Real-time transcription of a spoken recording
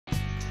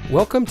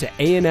Welcome to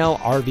A&L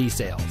RV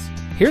Sales.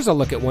 Here's a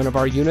look at one of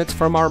our units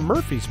from our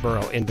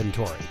Murfreesboro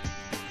inventory.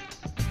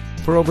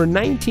 For over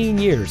 19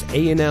 years,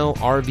 A&L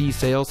RV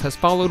Sales has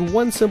followed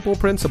one simple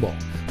principle: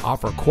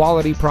 offer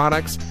quality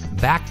products,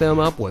 back them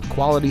up with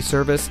quality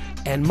service,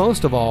 and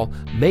most of all,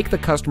 make the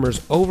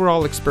customer's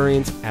overall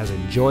experience as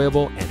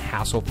enjoyable and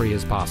hassle-free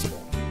as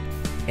possible.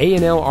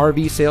 A&L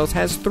RV Sales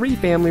has 3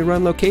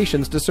 family-run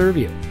locations to serve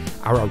you: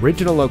 our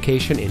original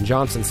location in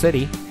Johnson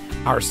City,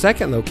 our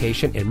second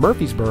location in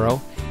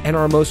Murfreesboro, and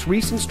our most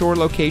recent store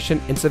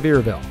location in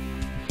Sevierville.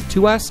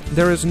 To us,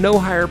 there is no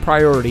higher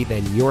priority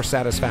than your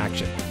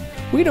satisfaction.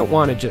 We don't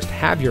want to just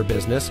have your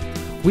business.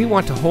 We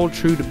want to hold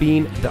true to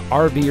being the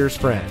RVer's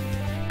friend.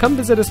 Come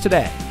visit us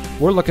today.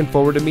 We're looking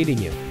forward to meeting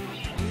you.